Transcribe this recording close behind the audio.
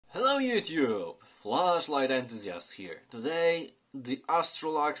YouTube! Flashlight Enthusiast here. Today the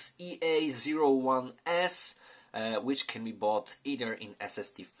Astrolux EA01S, which can be bought either in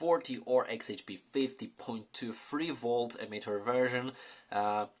SST40 or XHP50.2 3V emitter version.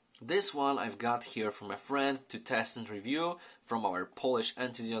 This one I've got here from a friend to test and review from our Polish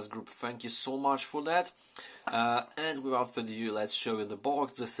enthusiast group. Thank you so much for that. And without further ado, let's show you the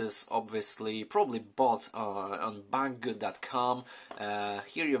box. This is obviously probably bought on bankgood.com.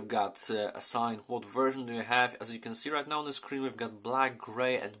 Here you've got assigned what version do you have. As you can see right now on the screen, we've got black,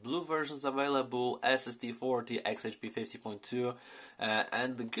 gray and blue versions available, SST40, XHP50.2.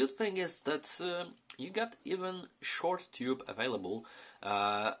 And the good thing is that you got even short tube available,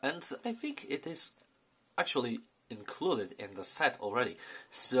 and I think it is actually included in the set already.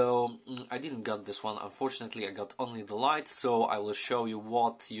 So I didn't got this one, unfortunately. I got only the light, so I will show you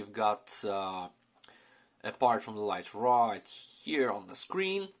what you've got apart from the light right here on the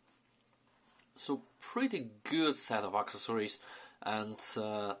screen. So pretty good set of accessories, and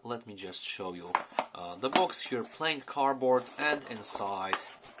let me just show you the box here, plain cardboard, and inside,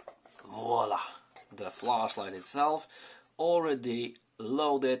 voila, the flashlight itself, already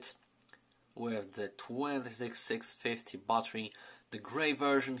loaded with the 26650 battery, the gray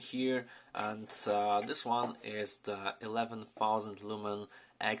version here, and this one is the 11,000 lumen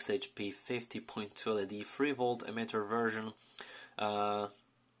XHP50.2 LED 3V emitter version,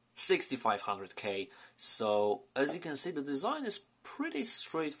 6500K. So as you can see, the design is pretty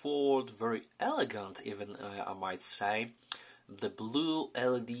straightforward, very elegant even, I might say. The blue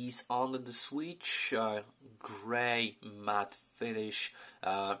LEDs under the switch, gray matte finish,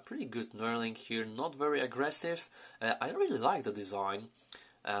 pretty good knurling here, not very aggressive. I really like the design,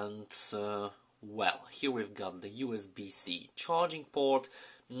 and well, here we've got the USB C charging port.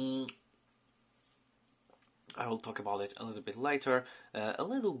 I will talk about it a little bit later. A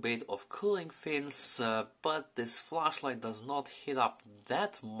little bit of cooling fins, but this flashlight does not heat up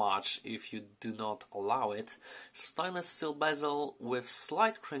that much if you do not allow it. Stainless steel bezel with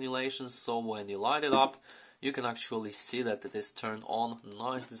slight granulation, so when you light it up you can actually see that it is turned on.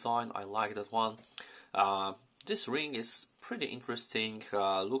 Nice design, I like that one. This ring is pretty interesting,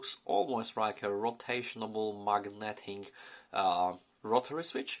 looks almost like a rotationable magnetic rotary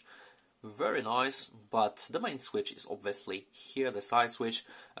switch. Very nice, but the main switch is obviously here, the side switch.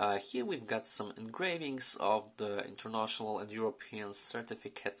 Here we've got some engravings of the international and European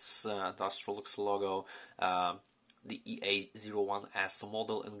certificates, the Astrolux logo, the EA01S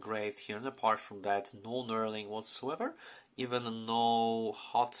model engraved here, and apart from that, no knurling whatsoever, even no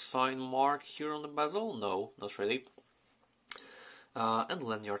hot sign mark here on the bezel, no, not really. And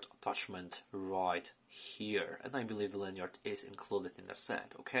lanyard attachment right here, and I believe the lanyard is included in the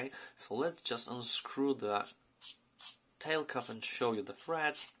set. Okay, so let's just unscrew the tail cuff and show you the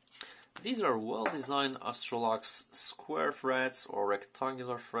threads. These are well designed Astrolux square threads or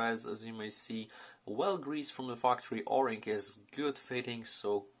rectangular threads, as you may see, well greased from the factory. O-ring is good fitting,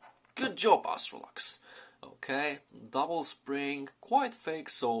 so good job Astrolux. Okay, double spring, quite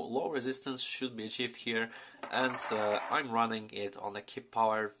thick, so low resistance should be achieved here, and I'm running it on a Keep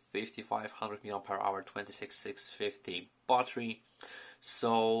Power 5500 mAh 26650 battery.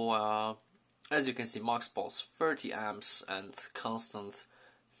 So as you can see, max pulse 30 amps and constant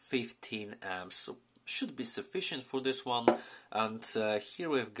 15 amps, so should be sufficient for this one. And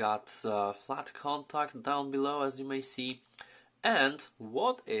here we've got flat contact down below, as you may see. And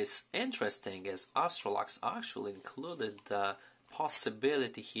what is interesting is Astrolux actually included the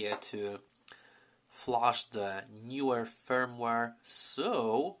possibility here to flash the newer firmware,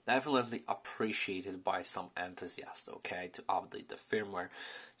 so definitely appreciated by some enthusiasts, okay, to update the firmware.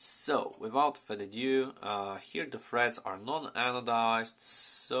 So without further ado, here the threads are non-anodized,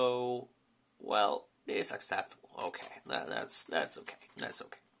 so well, it is acceptable. Okay, that's okay, that's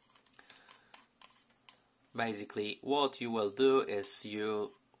okay. Basically, what you will do is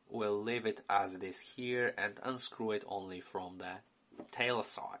you will leave it as it is here and unscrew it only from the tail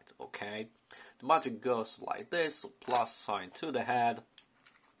side, okay? The battery goes like this, so plus sign to the head,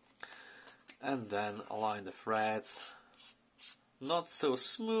 and then align the threads. Not so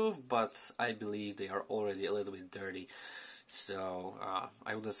smooth, but I believe they are already a little bit dirty, so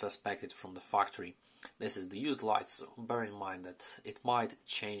I wouldn't suspect it from the factory. This is the used light, so bear in mind that it might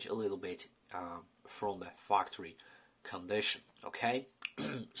change a little bit from the factory condition, okay?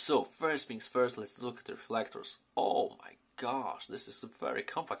 So first things first, let's look at the reflectors. Oh my gosh, this is a very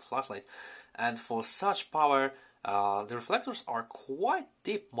compact flashlight, and for such power the reflectors are quite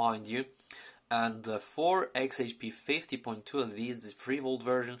deep, mind you, and the 4 XHP50.2 LEDs, the 3V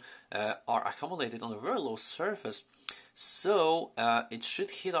version, are accommodated on a very low surface, so it should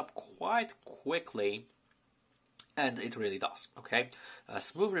heat up quite quickly, and it really does. Okay,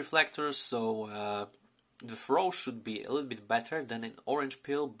 smooth reflectors, so the throw should be a little bit better than in orange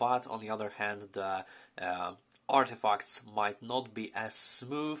peel, but on the other hand, the artifacts might not be as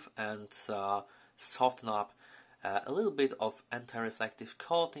smooth and soften up. A little bit of anti-reflective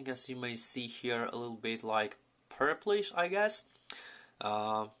coating, as you may see here, a little bit like purplish, I guess.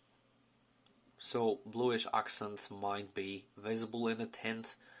 So bluish accent might be visible in the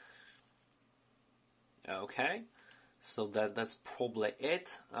tint. Okay, so that's probably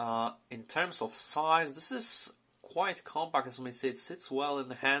it. In terms of size, this is quite compact, as you may see. It sits well in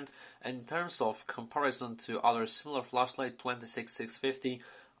the hand, and in terms of comparison to other similar flashlight, 26650,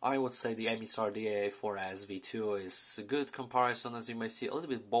 I would say the Emisar EA01S V2 is a good comparison. As you may see, a little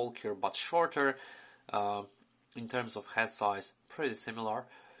bit bulkier but shorter. In terms of head size, pretty similar.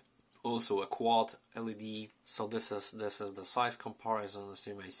 Also a quad LED, so this is the size comparison, as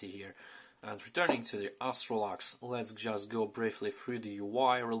you may see here. And returning to the Astrolux, let's just go briefly through the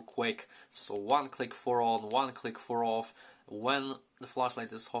UI real quick. So one click for on, one click for off. When the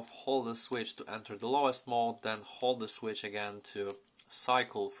flashlight is off, hold the switch to enter the lowest mode, then hold the switch again to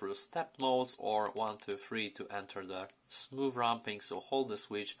cycle through step modes, or 1, 2, 3 to enter the smooth ramping. So hold the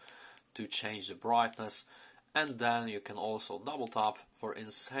switch to change the brightness, and then you can also double tap for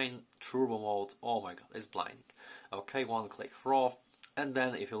insane turbo mode. Oh my god, it's blinding. Okay, one click for off, and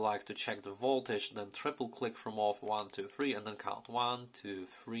then if you like to check the voltage, then triple click from off, 1, 2, 3, and then count 1, 2,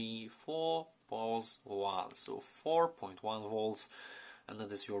 3, 4, pause 1. So 4.1 volts, and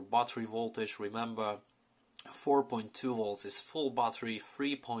that is your battery voltage. Remember, 4.2 volts is full battery,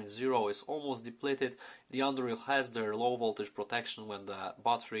 3.0 is almost depleted. The Underreal has their low voltage protection. When the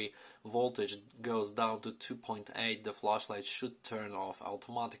battery voltage goes down to 2.8, the flashlight should turn off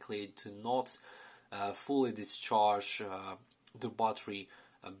automatically to not fully discharge the battery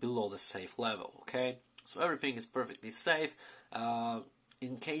below the safe level. Okay, so everything is perfectly safe.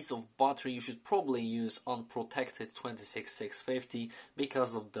 In case of battery, you should probably use unprotected 26650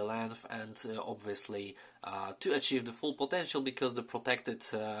 because of the length, and obviously to achieve the full potential, because the protected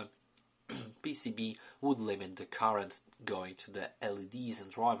PCB would limit the current going to the LEDs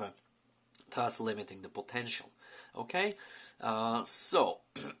and driver, thus limiting the potential. Okay, so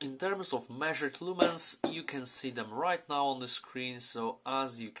in terms of measured lumens, you can see them right now on the screen. So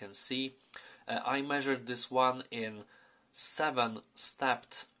as you can see, I measured this one in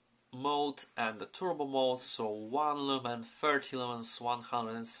 7-stepped mode and the turbo mode. So 1 lumen, 30 lumens,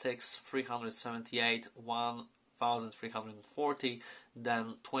 106, 378, 1340,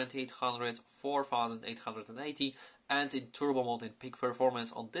 then 2800, 4880, and in turbo mode in peak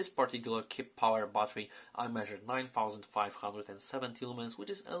performance on this particular keep power battery I measured 9570 lumens, which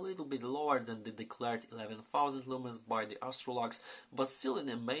is a little bit lower than the declared 11,000 lumens by the Astrolux, but still an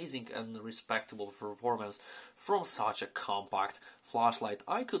amazing and respectable performance from such a compact flashlight.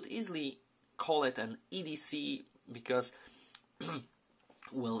 I could easily call it an EDC because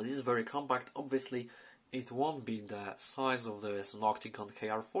well, it is very compact. Obviously it won't be the size of the Nocticon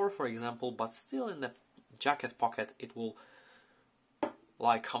KR4, for example, but still in the jacket pocket it will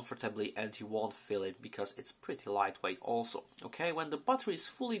lie comfortably and you won't feel it because it's pretty lightweight also. Okay, when the battery is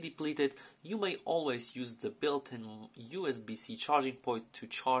fully depleted, you may always use the built-in USB C charging point to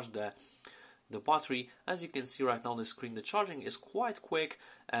charge the battery. As you can see right now on the screen, the charging is quite quick,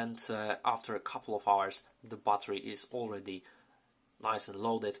 and after a couple of hours the battery is already nice and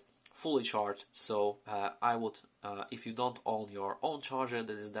loaded, fully charged. So I would, if you don't own your own charger,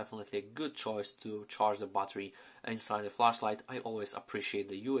 that is definitely a good choice to charge the battery inside the flashlight. I always appreciate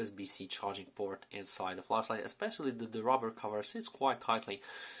the USB-C charging port inside the flashlight, especially the rubber cover sits quite tightly.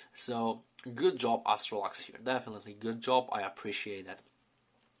 So good job Astrolux here, definitely good job, I appreciate that.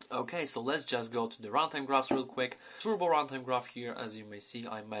 Okay, so let's just go to the runtime graphs real quick. Turbo runtime graph here, as you may see,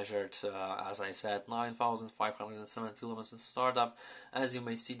 I measured, as I said, 9570 lumens in startup. As you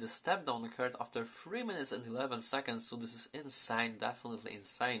may see, the step down occurred after 3 minutes and 11 seconds, so this is insane, definitely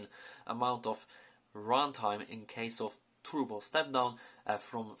insane amount of runtime in case of turbo step down,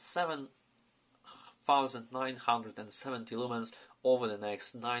 from 7970 lumens over the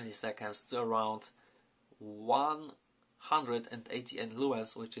next 90 seconds to around 180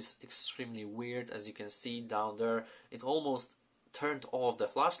 lumens, which is extremely weird. As you can see down there, it almost turned off the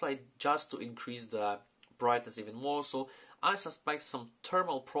flashlight just to increase the brightness even more. So I suspect some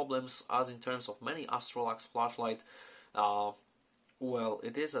thermal problems, as in terms of many Astrolux flashlight. Well,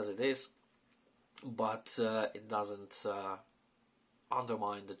 it is as it is, but it doesn't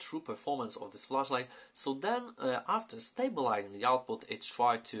undermine the true performance of this flashlight. So then after stabilizing the output, it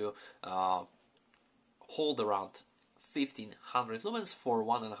tried to hold around 1500 lumens for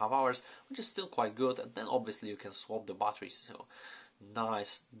 1.5 hours, which is still quite good, and then obviously you can swap the batteries, so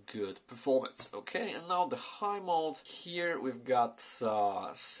nice, good performance. Okay, and now the high mode. Here we've got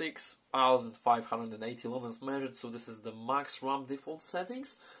 6580 lumens measured, so this is the max RAM default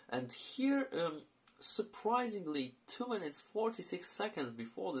settings, and here surprisingly 2 minutes 46 seconds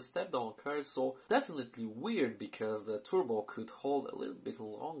before the step down occurs, so definitely weird because the turbo could hold a little bit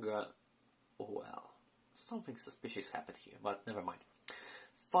longer. Well, something suspicious happened here, but never mind.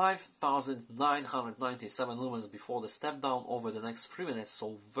 5997 lumens before the step down over the next 3 minutes,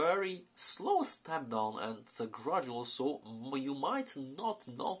 so very slow step down and gradual, so you might not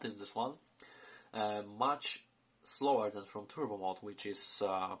notice this one, much slower than from turbo mode, which is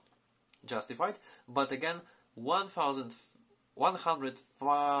justified, but again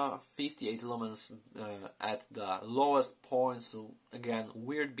 1158 lumens at the lowest point, so again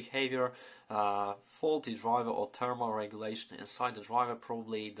weird behavior, faulty driver or thermal regulation inside the driver.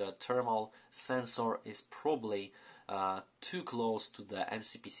 Probably the thermal sensor is probably too close to the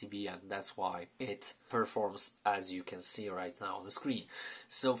MCPCB, and that's why it performs as you can see right now on the screen.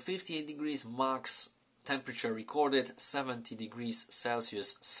 So 58 degrees max temperature recorded, 70 degrees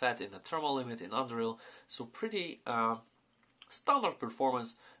Celsius set in the thermal limit in Unreal, so pretty standard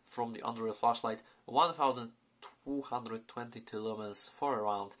performance from the Unreal flashlight. 1222 lumens for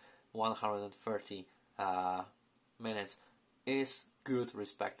around 130 minutes is good,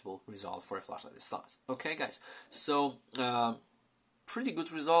 respectable result for a flashlight this size. Okay guys, so pretty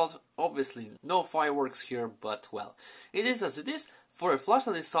good result. Obviously no fireworks here, but well, it is as it is. For a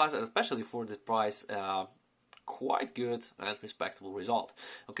flashlight this size, especially for the price, quite good and respectable result.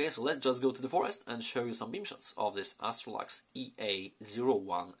 Okay, so let's just go to the forest and show you some beam shots of this Astrolux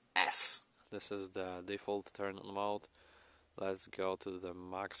EA01S. This is the default turn on mode. Let's go to the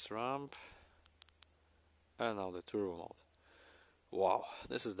max ramp and now the turbo mode. Wow,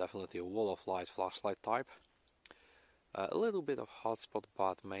 this is definitely a wall of light flashlight type. A little bit of hotspot,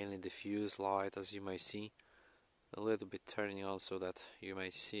 but mainly diffuse light, as you may see. A little bit turning on so that you may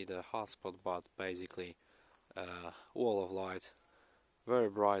see the hotspot, but basically wall of light. Very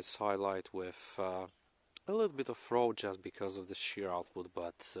bright side light with a little bit of throw just because of the sheer output,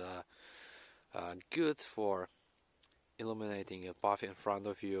 but good for illuminating a path in front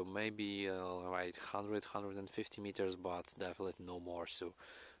of you, maybe right 100-150 meters, but definitely no more. So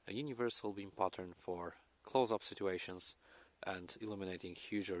a universal beam pattern for close-up situations and illuminating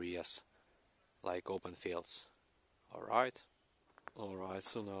huge areas like open fields. Alright,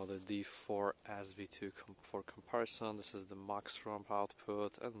 so now the D4SV2 for comparison. This is the max ramp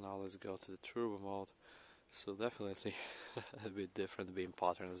output, and now let's go to the turbo mode. So definitely a bit different beam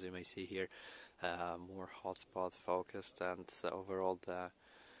pattern, as you may see here, more hotspot focused, and overall the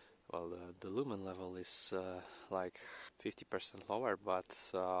lumen level is like 50% lower, but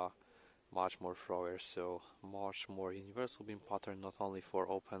much more thrower, so much more universal beam pattern, not only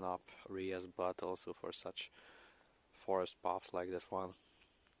for open up areas but also for such forest paths like this one.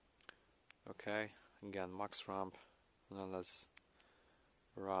 Okay, again max ramp, and then let's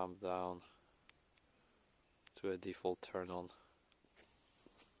ramp down to a default turn on.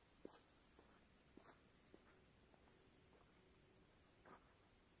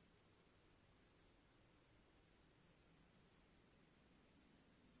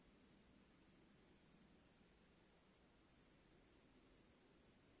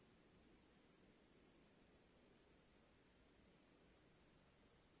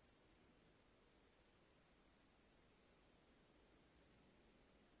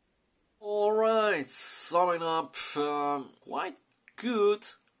 Alright, summing up, quite good,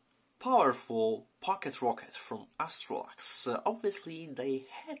 powerful pocket rocket from Astrolux. Obviously they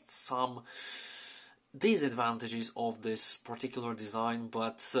had some disadvantages of this particular design,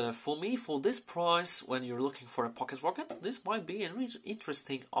 but for me, for this price, when you're looking for a pocket rocket, this might be an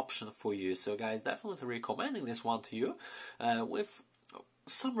interesting option for you. So guys, definitely recommending this one to you, with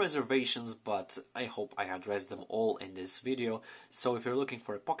some reservations, but I hope I addressed them all in this video. So if you're looking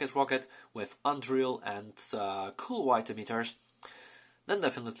for a pocket rocket with Unreal and cool white emitters, then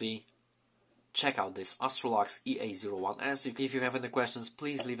definitely check out this Astrolux EA01S. If you have any questions,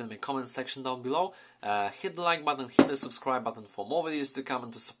 please leave them in the comment section down below. Hit the like button, hit the subscribe button for more videos to come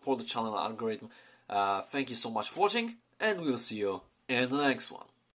and to support the channel algorithm. Thank you so much for watching, and we'll see you in the next one.